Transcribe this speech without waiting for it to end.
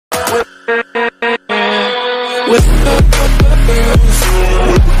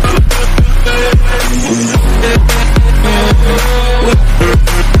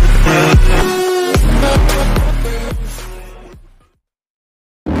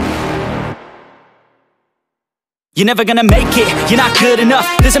You're never gonna make it, you're not good enough.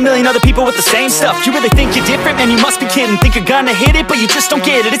 There's a million other people with the same stuff. You really think you're different? Man, you must be kidding. Think you're gonna hit it, but you just don't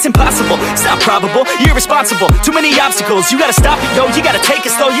get it. It's impossible, it's not probable, you're irresponsible. Too many obstacles, you gotta stop it, yo. You gotta take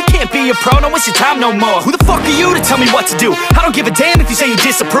it slow, you can't be a pro. Don't waste your time no more. Who the fuck are you to tell me what to do? I don't give a damn if you say you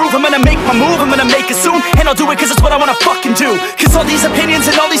disapprove. I'm gonna make my move, I'm gonna make it soon. And I'll do it cause it's what I wanna fucking do. Cause all these opinions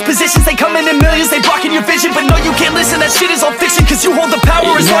and all these positions, they come in millions, they blocking your vision. But no, you can't listen, that shit is all fiction. Cause you hold the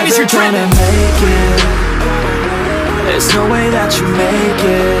power as long as you're dreaming. There's no way that you make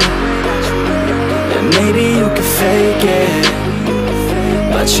it. And maybe you can fake it,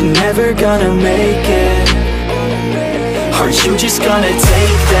 but you're never gonna make it. Are you just gonna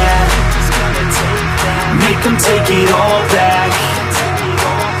take that? Make them take it all back.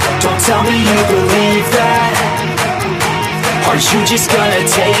 Don't tell me you believe that. Are you just gonna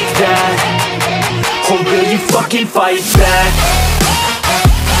take that? Or will you fucking fight back?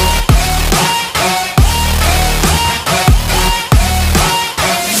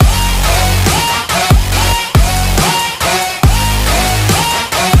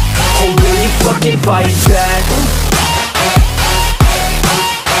 Fucking fight back.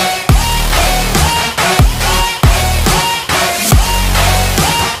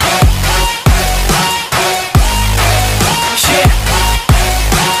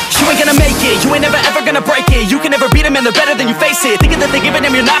 You ain't never ever gonna break it. You can never beat them and they're better than you face it. Thinking that they give a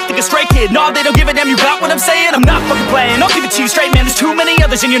damn, you're not thinking straight, kid. No, they don't give a damn, you got what I'm saying? I'm not fucking playing, I'll give it to you straight, man. There's too many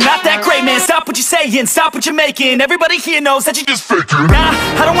others and you're not that great, man. Stop what you're saying, stop what you're making. Everybody here knows that you just faking. Nah,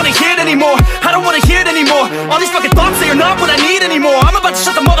 I don't wanna hear it anymore, I don't wanna hear it anymore. All these fucking thoughts, they are not what I need anymore. I'm about to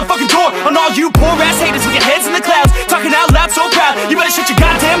shut the motherfucking door on all you poor ass haters with your heads in the clouds, talking out loud so proud. You better shut your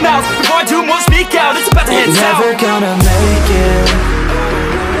goddamn mouth before I do more speak out. It's about to head south. Never gonna make it.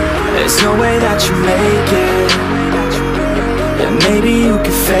 There's no way that you make it. And maybe you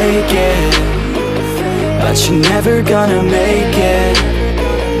can fake it, but you're never gonna make it.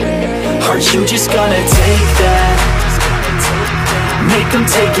 Are you just gonna take that? Make them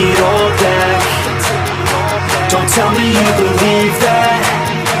take it all back. Don't tell me you believe that.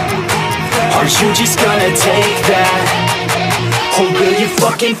 Are you just gonna take that? Or will you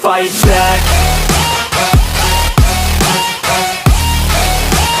fucking fight back?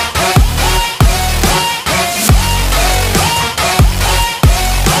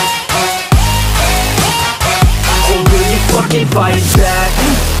 Fight back.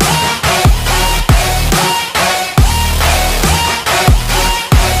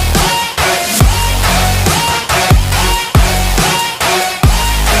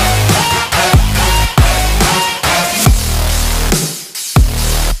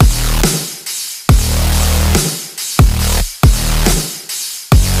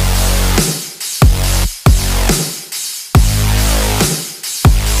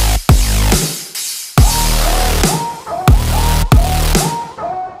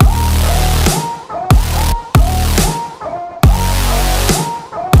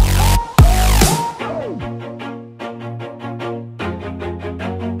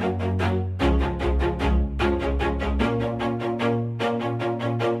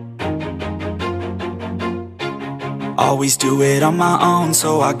 Always do it on my own,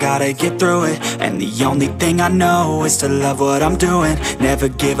 so I gotta get through it. And the only thing I know is to love what I'm doing. Never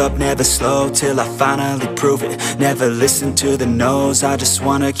give up, never slow, till I finally prove it. Never listen to the no's, I just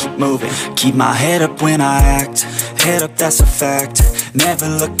wanna keep moving. Keep my head up when I act, head up, that's a fact. Never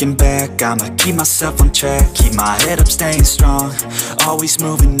looking back, I'ma keep myself on track. Keep my head up, staying strong, always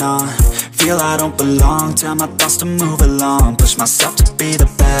moving on. Feel I don't belong, tell my thoughts to move along. Push myself to be the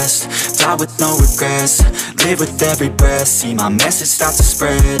best, die with no regrets. Live with every breath, see my message start to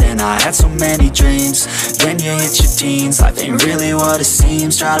spread. And I had so many dreams, then you hit your teens. Life ain't really what it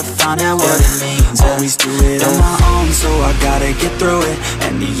seems, try to find out what it means. Always do it on my own, so I gotta get through it.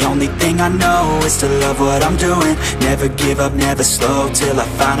 And the only thing I know is to love what I'm doing. Never give up, never slow, till I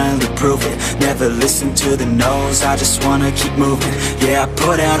finally prove it. Never listen to the no's, I just wanna keep moving. Yeah, I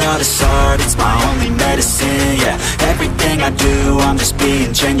put out all this art, it's my only medicine. Yeah, everything I do, I'm just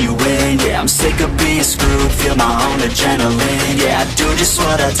being genuine. Yeah, I'm sick of being screwed, feel my own adrenaline. Yeah, I do just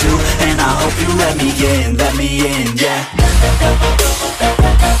what I do, and I hope you let me in, yeah.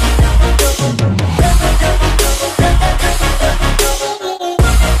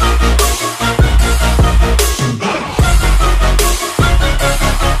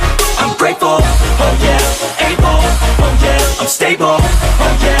 I'm grateful, oh yeah, able, oh yeah, I'm stable,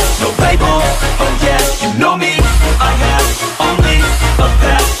 oh yeah, no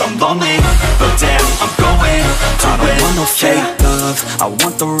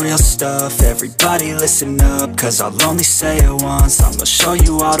real stuff. Everybody listen up, cause I'll only say it once. I'm gonna show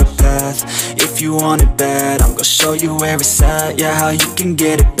you all the path. If you want it bad, I'm gonna show you where it's at. Yeah, how you can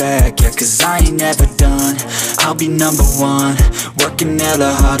get it back. Yeah, cause I ain't never done. I'll be number one, working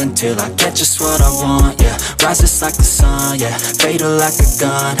hella hard until I get just what I want. Yeah, rises like the sun, yeah, fatal like a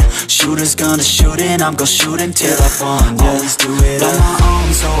gun. Shooters gonna shoot and I'm gonna shoot until I won. Yeah, always do it on my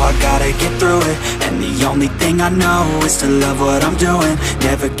own, so I gotta get through it. And the only thing I know is to love what I'm doing.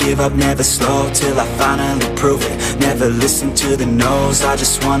 Never give up, never slow, till I finally prove it. Never listen to the no's, I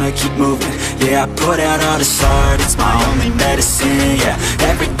just wanna keep moving. Yeah, I put out all this art, it's my only medicine. Yeah,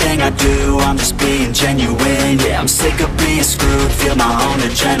 everything I do, I'm just being genuine. Yeah, I'm sick of being screwed, feel my own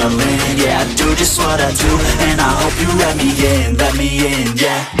adrenaline. Yeah, I do just what I do, and I hope you let me in,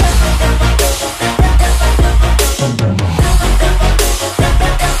 yeah.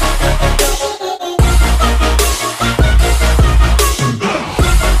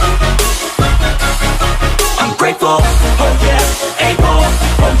 I'm grateful, oh yeah, able,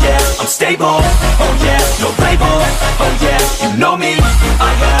 oh yeah, I'm stable, oh yeah, no label, oh yeah, you know me,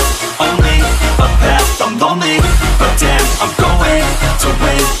 I have only a path, I'm lonely, but damn, I'm going to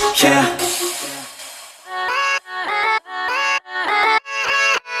win, yeah.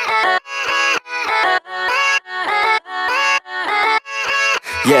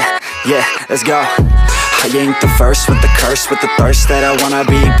 Yeah, let's go. I ain't the first with the curse, with the thirst that I wanna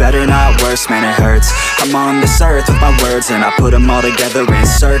be better, not worse, man it hurts. I'm on this earth with my words and I put them all together,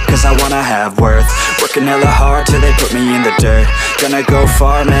 insert, cause I wanna have worth. Working hella hard till they put me in the dirt. Gonna go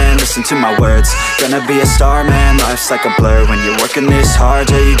far, man, listen to my words. Gonna be a star, man, life's like a blur. When you're working this hard,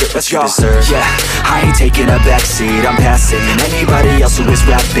 yeah, you get what you deserve. Yeah, I ain't taking a backseat, I'm passing anybody else who is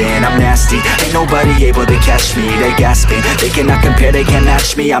rapping. I'm nasty, ain't nobody able to catch me. They gasping, they cannot compare, they can't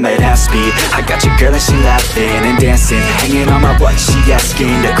match me. I'm at half speed, I got your girl and she laughing and dancing, hanging on my butt, she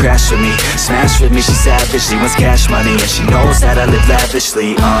asking to crash with me, smash with me, she savage, she wants cash money, and she knows that I live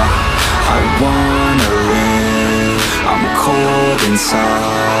lavishly. I wanna live, I'm cold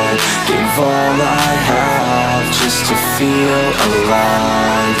inside, give all I have just to feel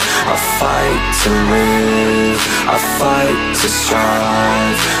alive. I fight to live, I fight to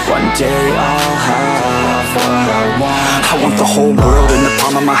strive, one day I'll have what I want. I want the whole world in the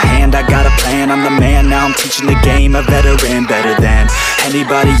palm of my hand, I got a plan, I'm the man, now I'm teaching the game, a veteran, better than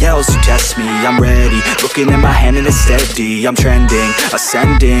anybody else who tests me. I'm ready, looking at my hand and it's steady. I'm trending,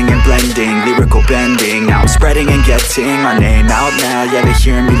 ascending and blending, lyrical bending. Now I'm spreading and getting my name out now. Yeah, they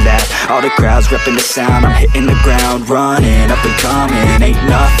hearing me laugh, all the crowds repping the sound. I'm hitting the ground, running, up and coming, ain't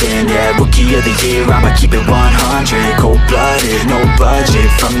nothing. Yeah, rookie of the year, I'ma keep it 100. Cold-blooded, no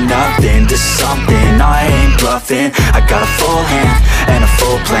budget, from nothing to something. I ain't bluffing, I got a full hand and a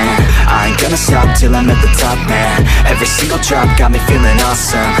full plan. I ain't gonna stop till I'm at the top, man. Every single drop got me feeling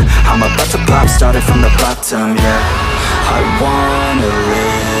awesome. I'm about to pop, started from the bottom, yeah. I wanna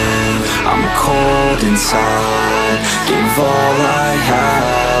live, I'm cold inside, give all I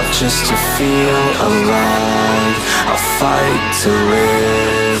have just to feel alive. I fight to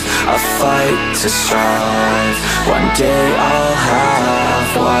live, I fight to strive, one day I'll have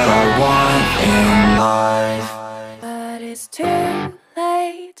what I want in life. But it's too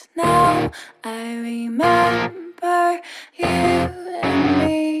late now, I remember you and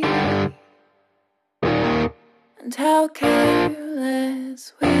me, and how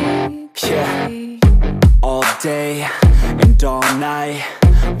careless we could be. All day and all night,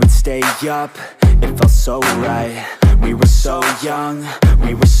 we'd stay up, it felt so right. We were so young,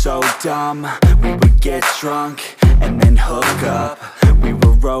 we were so dumb. We would get drunk and then hook up. We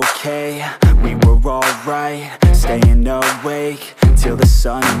were okay, we were alright, staying awake till the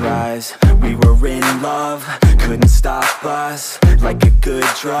sunrise. We were in love, couldn't stop us, like a good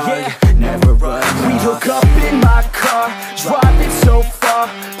drug, never run off. We'd hook up in my car, driving so far,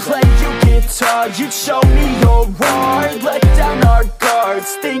 play you guitar, you'd show me your art, let down our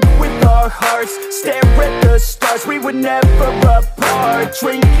guards, think with our hearts, stare at the stars. We were never apart,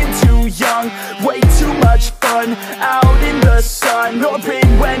 drinking too young, way too much fun, out in the sun,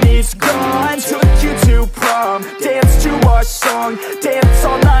 hoping when it's gone. Took you to prom, dance to our song, dance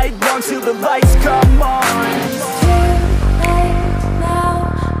all night long till the lights come on.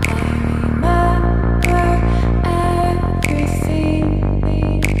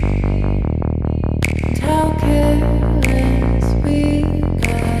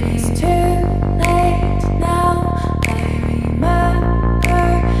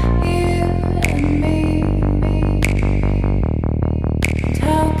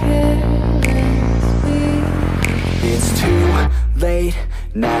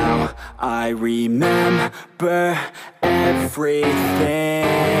 Now I remember everything. everything,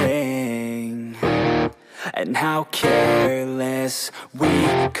 and how careless we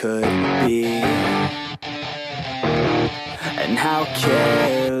could be, and how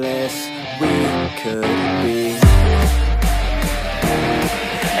careless we could be,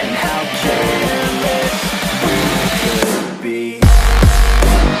 and how careless we could be.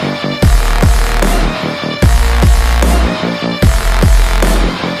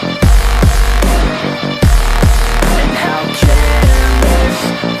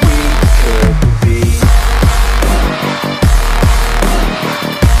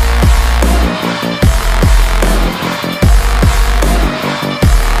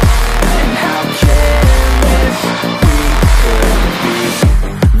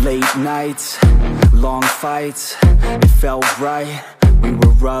 Nights, long fights, it felt right, we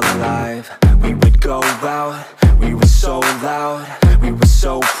were alive. We would go out, we were so loud, we were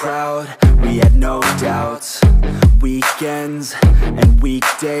so proud, we had no doubts. Weekends and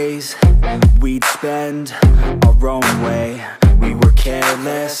weekdays, we'd spend our own way. We were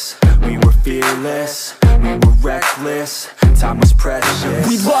careless, we were fearless, we were reckless, time was precious.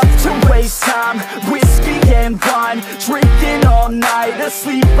 We loved to waste time, whiskey and wine, drinking all night,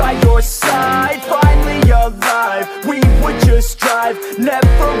 asleep by your side. Finally alive, we would just drive, never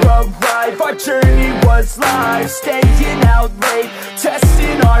arrive. Our journey was life, staying out late,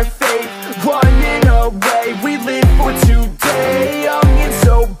 testing our fate, running away. We live for today, young and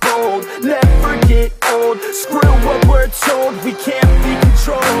so bold, never get old. Screw what we're told, we can't be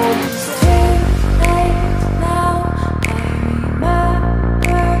controlled.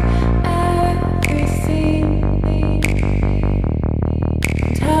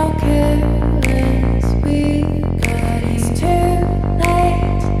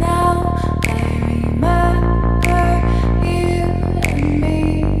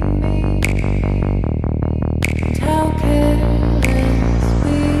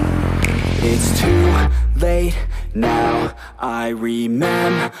 Now I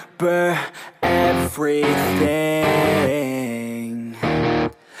remember everything,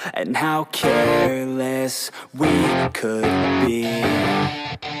 and how careless we could be,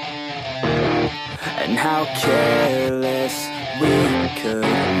 and how careless we could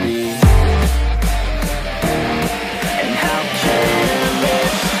be, and how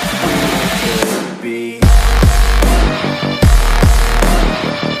careless we could be.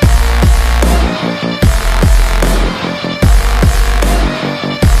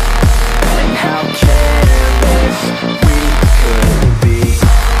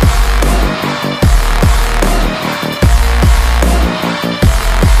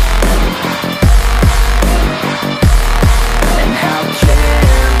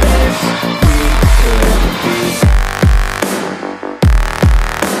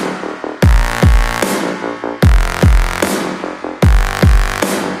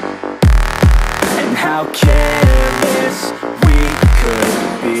 How careless we could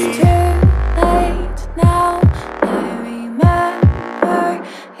be. It's too late now, I remember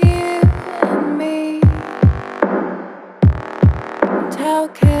you and me, and how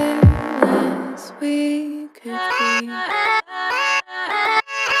careless we could be.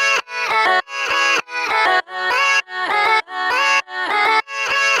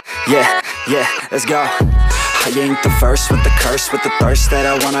 Yeah, let's go. I ain't the first with the curse, with the thirst that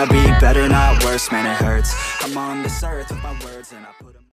I wanna be better, not worse. Man, it hurts. I'm on this earth with my words and I put